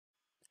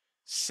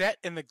Set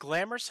in the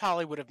glamorous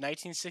Hollywood of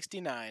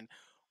 1969,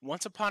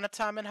 Once Upon a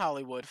Time in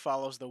Hollywood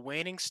follows the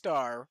waning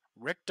star,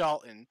 Rick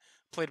Dalton,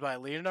 played by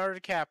Leonardo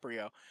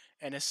DiCaprio,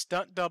 and his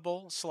stunt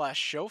double slash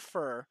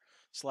chauffeur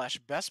slash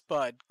best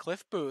bud,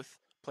 Cliff Booth,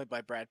 played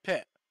by Brad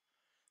Pitt.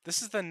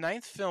 This is the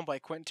ninth film by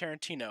Quentin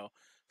Tarantino,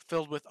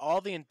 filled with all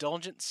the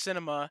indulgent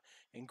cinema,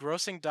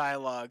 engrossing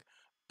dialogue,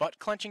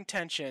 butt-clenching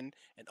tension,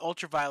 and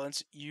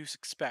ultraviolence you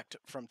expect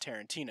from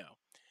Tarantino.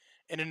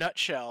 In a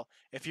nutshell,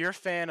 if you're a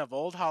fan of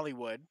old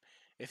Hollywood,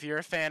 if you're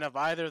a fan of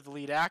either the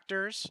lead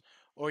actors,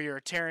 or you're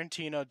a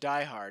Tarantino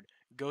diehard,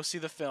 go see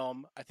the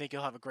film. I think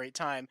you'll have a great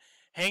time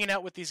hanging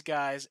out with these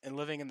guys and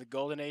living in the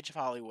golden age of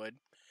Hollywood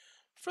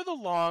for the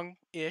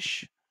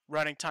long-ish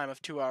running time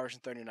of 2 hours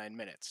and 39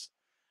 minutes.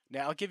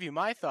 Now, I'll give you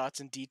my thoughts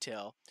in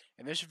detail,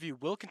 and this review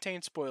will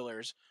contain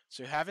spoilers,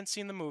 so if you haven't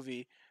seen the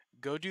movie,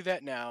 go do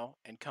that now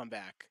and come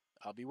back.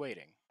 I'll be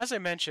waiting. As I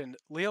mentioned,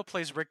 Leo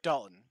plays Rick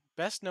Dalton,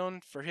 best known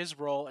for his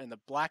role in the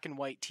black and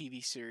white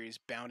TV series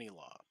Bounty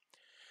Law.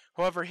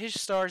 However, his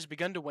star has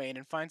begun to wane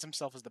and finds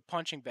himself as the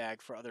punching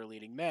bag for other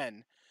leading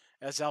men,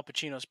 as Al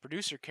Pacino's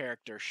producer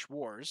character,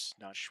 Schwartz,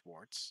 not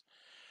Schwartz,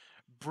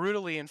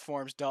 brutally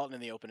informs Dalton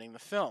in the opening of the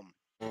film.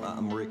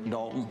 I'm Rick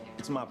Dalton.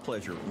 It's my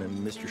pleasure,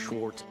 Mr.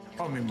 Schwartz.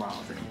 Call me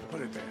Marvin.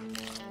 Put it there.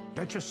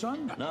 That your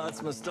son? No,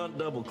 it's my stunt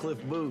double,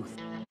 Cliff Booth.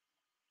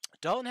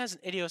 Dalton has an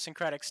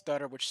idiosyncratic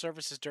stutter which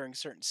surfaces during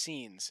certain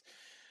scenes,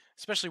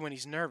 especially when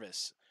he's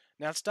nervous.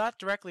 Now, it's not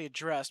directly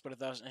addressed, but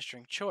that was an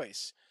interesting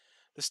choice.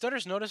 The stutter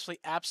is noticeably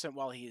absent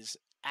while he is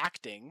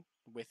acting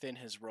within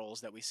his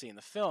roles that we see in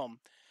the film.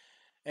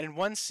 And in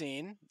one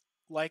scene,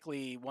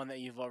 likely one that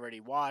you've already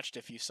watched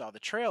if you saw the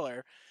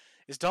trailer,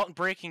 is Dalton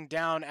breaking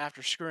down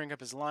after screwing up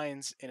his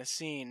lines in a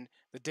scene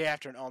the day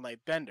after an all-night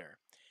bender.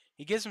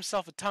 He gives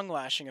himself a tongue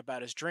lashing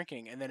about his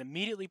drinking and then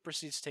immediately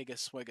proceeds to take a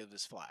swig of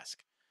his flask.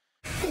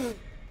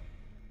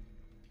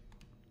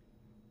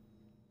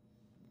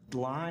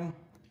 Line?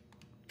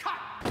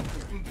 Cut!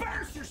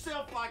 Embarrass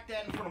yourself like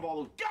that in front of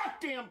all those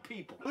goddamn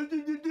people!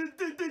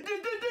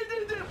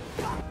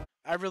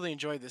 I really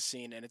enjoyed this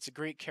scene, and it's a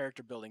great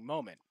character-building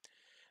moment.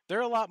 There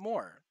are a lot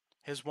more.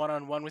 His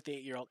one-on-one with the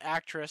 8-year-old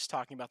actress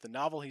talking about the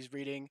novel he's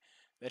reading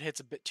that hits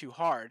a bit too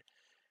hard,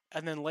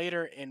 and then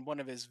later in one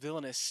of his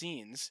villainous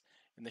scenes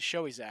in the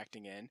show he's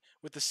acting in,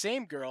 with the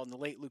same girl and the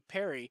late Luke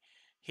Perry,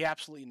 he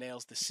absolutely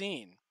nails the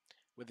scene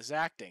with his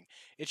acting.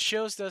 It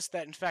shows us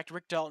that, in fact,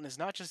 Rick Dalton is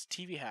not just a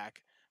TV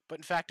hack, but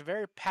in fact a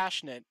very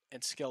passionate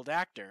and skilled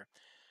actor.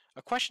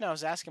 A question I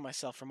was asking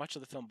myself for much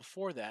of the film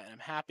before that, and I'm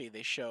happy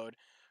they showed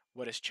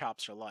what his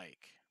chops are like.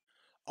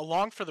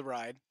 Along for the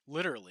ride,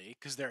 literally,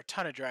 because there are a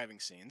ton of driving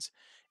scenes,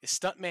 is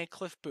stuntman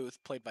Cliff Booth,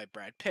 played by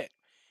Brad Pitt.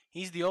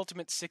 He's the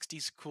ultimate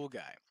 60s cool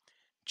guy.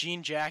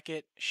 Jean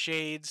jacket,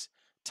 shades,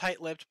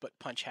 tight-lipped but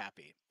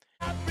punch-happy.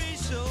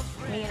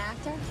 Me an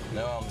actor?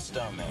 No, I'm a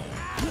stuntman.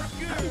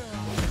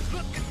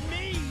 Look at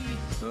me!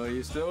 So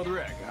you still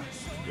direct, huh?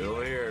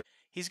 Still here.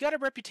 He's got a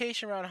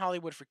reputation around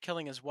Hollywood for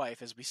killing his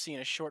wife, as we see in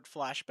a short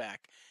flashback.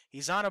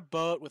 He's on a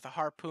boat with a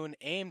harpoon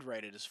aimed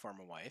right at his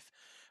former wife,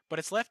 but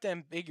it's left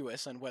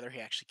ambiguous on whether he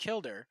actually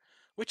killed her,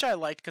 which I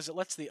liked because it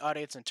lets the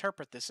audience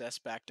interpret this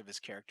aspect of his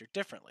character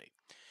differently.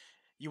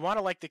 You want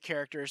to like the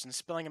characters, and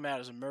spelling him out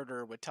as a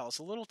murderer would tell us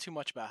a little too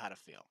much about how to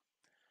feel.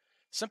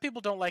 Some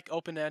people don't like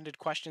open-ended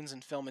questions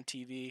in film and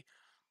TV,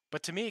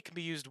 but to me it can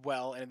be used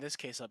well, and in this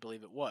case I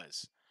believe it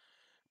was.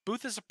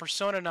 Booth is a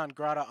persona non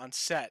grata on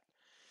set,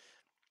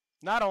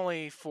 not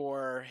only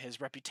for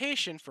his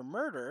reputation for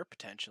murder,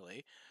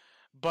 potentially,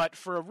 but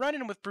for a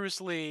run-in with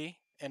Bruce Lee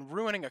and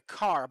ruining a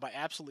car by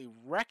absolutely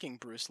wrecking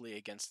Bruce Lee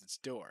against its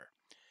door.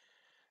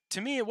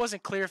 To me, it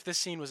wasn't clear if this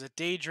scene was a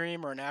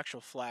daydream or an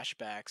actual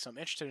flashback, so I'm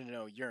interested to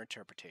know your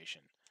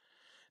interpretation.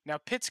 Now,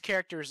 Pitt's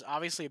character is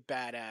obviously a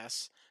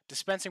badass,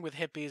 dispensing with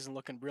hippies and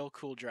looking real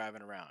cool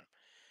driving around.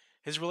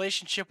 His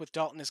relationship with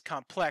Dalton is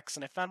complex,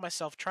 and I found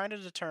myself trying to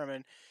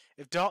determine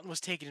if Dalton was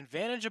taking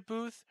advantage of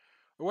Booth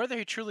or whether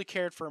he truly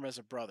cared for him as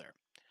a brother.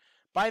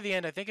 By the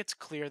end, I think it's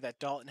clear that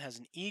Dalton has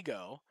an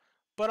ego,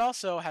 but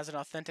also has an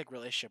authentic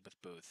relationship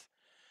with Booth.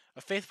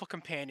 A faithful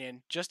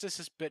companion, just as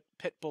his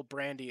pit bull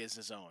Brandy is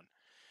his own.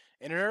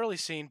 In an early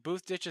scene,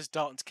 Booth ditches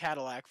Dalton's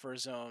Cadillac for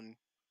his own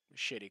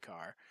shitty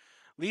car,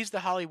 leaves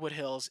the Hollywood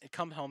Hills and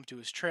comes home to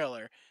his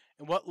trailer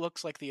in what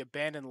looks like the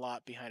abandoned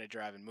lot behind a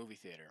drive-in movie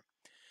theater.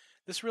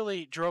 This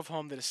really drove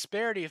home the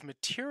disparity of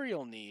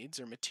material needs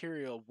or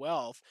material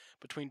wealth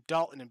between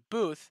Dalton and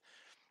Booth,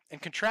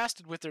 and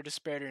contrasted with their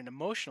disparity in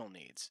emotional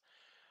needs.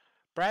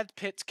 Brad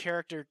Pitt's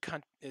character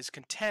is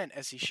content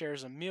as he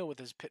shares a meal with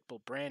his pit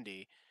bull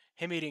Brandy,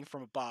 him eating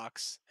from a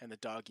box and the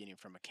dog eating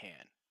from a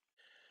can.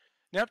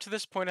 Now, up to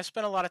this point, I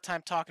spent a lot of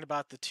time talking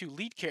about the two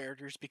lead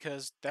characters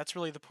because that's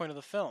really the point of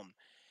the film.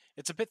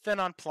 It's a bit thin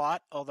on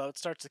plot, although it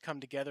starts to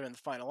come together in the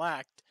final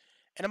act,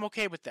 and I'm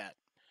okay with that.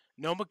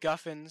 No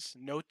MacGuffins,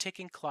 no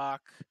ticking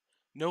clock,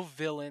 no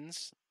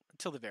villains,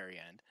 until the very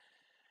end.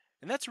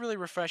 And that's really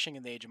refreshing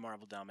in the age of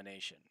Marvel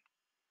domination.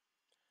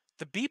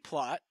 The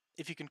B-plot,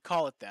 if you can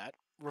call it that,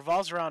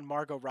 revolves around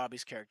Margot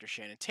Robbie's character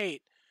Shannon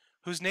Tate,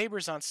 whose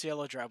neighbors on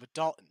Cielo Drive with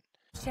Dalton.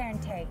 Sharon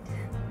Tate.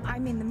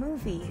 I'm in the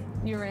movie.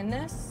 You're in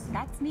this?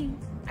 That's me.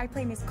 I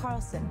play Miss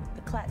Carlson,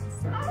 the klutz.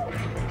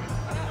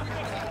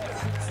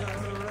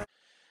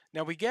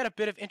 Now we get a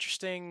bit of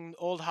interesting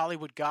old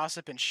Hollywood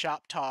gossip and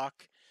shop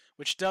talk,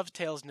 which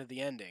dovetails into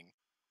the ending.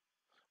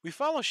 We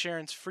follow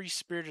Sharon's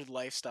free-spirited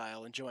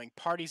lifestyle, enjoying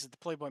parties at the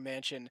Playboy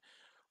Mansion,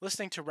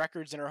 listening to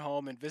records in her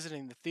home, and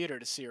visiting the theater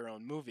to see her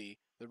own movie,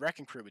 The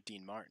Wrecking Crew with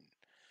Dean Martin.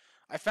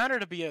 I found her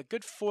to be a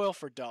good foil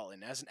for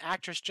Dalton, as an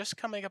actress just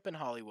coming up in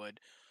Hollywood,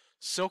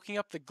 soaking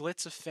up the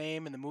glitz of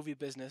fame in the movie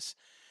business,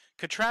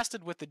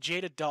 contrasted with the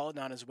jaded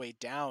Dalton on his way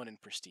down in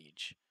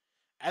prestige.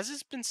 As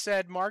has been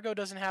said, Margot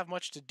doesn't have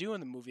much to do in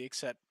the movie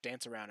except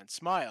dance around and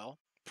smile.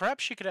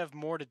 Perhaps she could have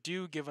more to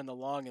do given the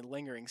long and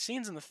lingering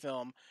scenes in the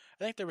film.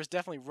 I think there was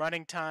definitely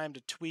running time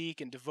to tweak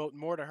and devote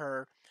more to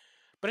her,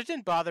 but it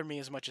didn't bother me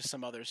as much as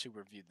some others who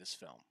reviewed this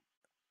film.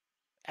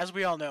 As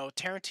we all know,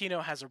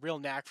 Tarantino has a real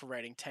knack for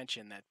writing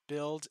tension that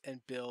builds and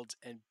builds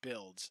and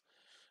builds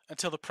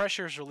until the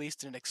pressure is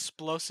released in an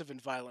explosive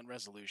and violent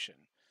resolution.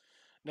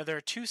 Now, there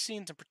are two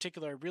scenes in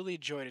particular I really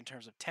enjoyed in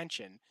terms of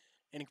tension,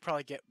 and you can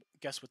probably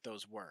guess what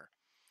those were.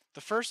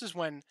 The first is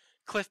when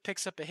Cliff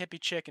picks up a hippie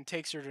chick and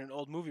takes her to an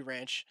old movie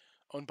ranch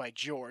owned by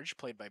George,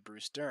 played by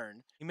Bruce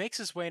Dern. He makes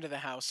his way into the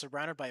house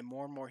surrounded by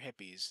more and more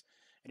hippies,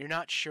 and you're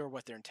not sure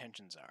what their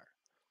intentions are.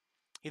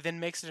 He then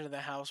makes it into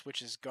the house,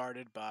 which is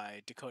guarded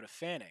by Dakota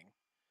Fanning.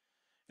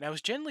 And I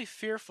was genuinely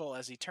fearful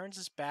as he turns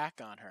his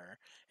back on her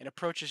and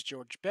approaches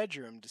George's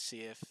bedroom to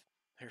see if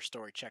her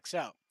story checks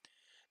out.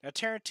 Now,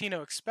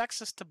 Tarantino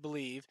expects us to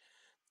believe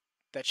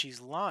that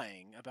she's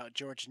lying about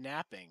George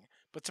napping,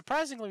 but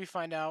surprisingly we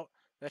find out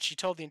that she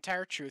told the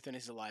entire truth and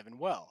is alive and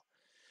well.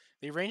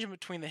 The arrangement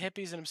between the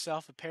hippies and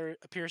himself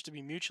appears to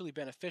be mutually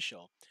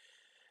beneficial.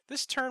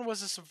 This turn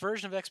was a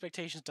subversion of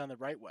expectations done the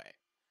right way,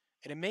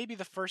 and it may be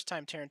the first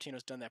time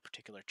Tarantino's done that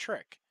particular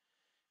trick.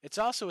 It's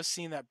also a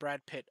scene that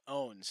Brad Pitt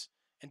owns,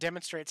 and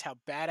demonstrates how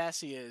badass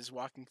he is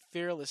walking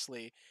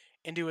fearlessly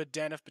into a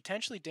den of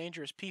potentially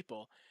dangerous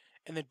people,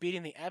 and then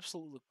beating the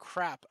absolute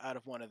crap out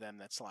of one of them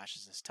that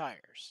slashes his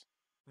tires.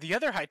 The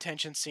other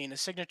high-tension scene is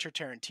signature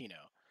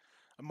Tarantino.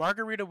 A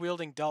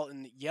margarita-wielding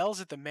Dalton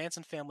yells at the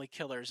Manson family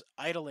killers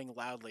idling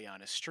loudly on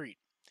his street.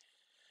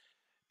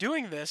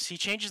 Doing this, he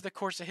changes the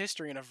course of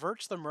history and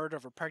averts the murder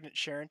of her pregnant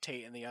Sharon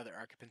Tate and the other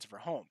occupants of her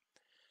home.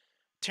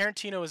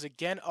 Tarantino is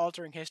again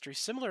altering history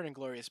similar to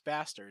Inglourious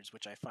Basterds,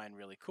 which I find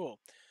really cool.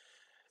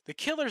 The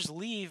killers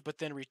leave but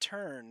then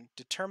return,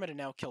 determined to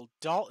now kill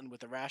Dalton with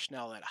the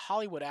rationale that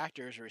Hollywood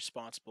actors are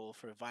responsible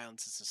for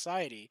violence in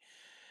society,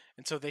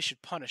 and so they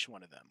should punish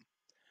one of them.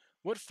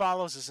 What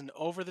follows is an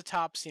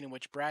over-the-top scene in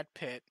which Brad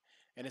Pitt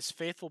and his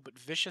faithful but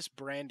vicious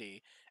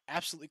Brandy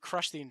absolutely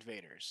crush the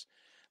invaders.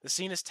 The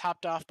scene is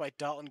topped off by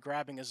Dalton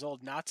grabbing his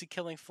old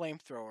Nazi-killing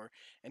flamethrower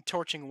and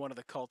torching one of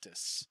the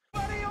cultists.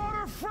 Somebody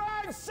order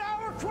fried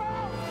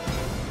sauerkraut!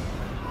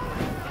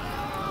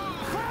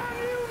 Damn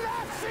you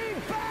Nazi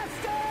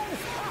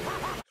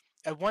bastards!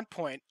 At one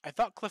point, I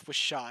thought Cliff was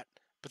shot,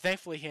 but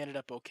thankfully he ended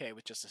up okay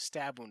with just a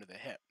stab wound to the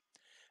hip.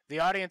 The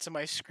audience in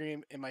my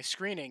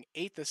screening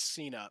ate this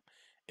scene up.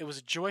 It was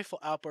a joyful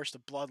outburst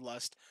of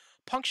bloodlust,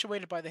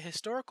 punctuated by the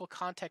historical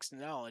context and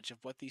knowledge of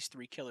what these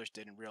three killers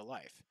did in real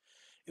life.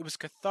 It was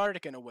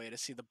cathartic in a way to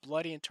see the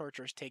bloody and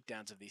torturous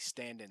takedowns of these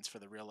stand-ins for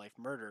the real-life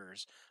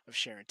murderers of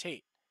Sharon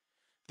Tate.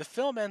 The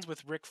film ends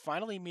with Rick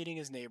finally meeting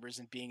his neighbors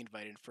and being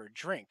invited for a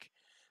drink.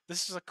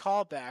 This is a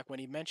callback when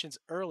he mentions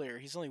earlier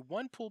he's only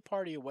one pool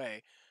party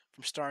away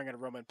from starring in a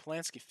Roman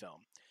Polanski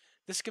film.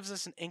 This gives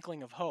us an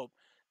inkling of hope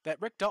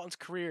that Rick Dalton's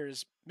career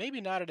is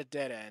maybe not at a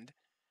dead end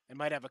and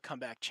might have a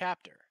comeback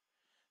chapter.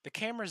 The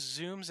camera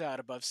zooms out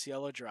above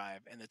Cielo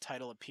Drive and the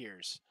title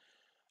appears.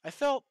 I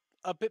felt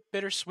a bit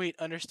bittersweet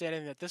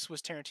understanding that this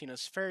was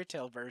Tarantino's fairy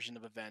tale version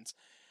of events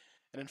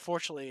and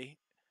unfortunately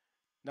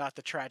not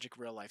the tragic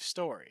real-life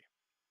story.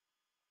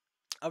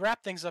 I'll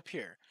wrap things up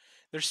here.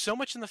 There's so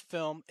much in the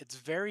film, it's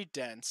very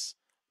dense,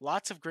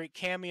 lots of great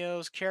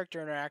cameos,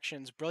 character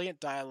interactions, brilliant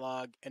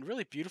dialogue, and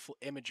really beautiful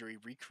imagery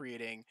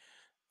recreating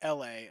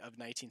LA of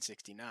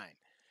 1969.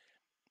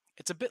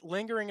 It's a bit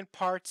lingering in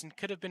parts and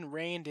could have been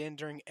reined in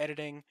during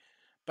editing,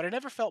 but I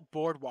never felt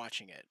bored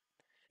watching it.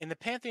 In the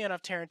pantheon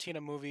of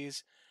Tarantino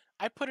movies,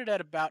 I put it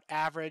at about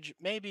average,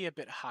 maybe a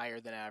bit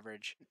higher than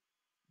average,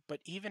 but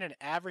even an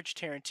average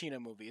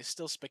Tarantino movie is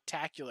still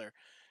spectacular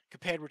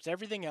compared with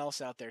everything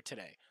else out there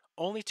today.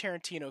 Only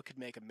Tarantino could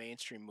make a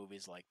mainstream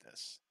movies like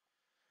this.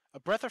 A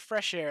breath of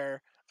fresh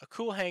air, a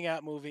cool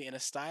hangout movie, and a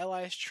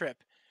stylized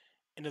trip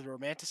into the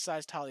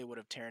romanticized Hollywood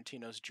of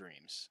Tarantino's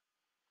dreams.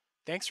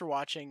 Thanks for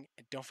watching,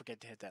 and don't forget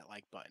to hit that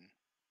like button.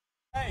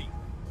 Hey!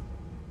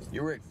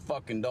 You're Rick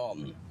fucking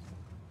Dalton.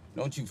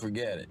 Don't you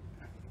forget it.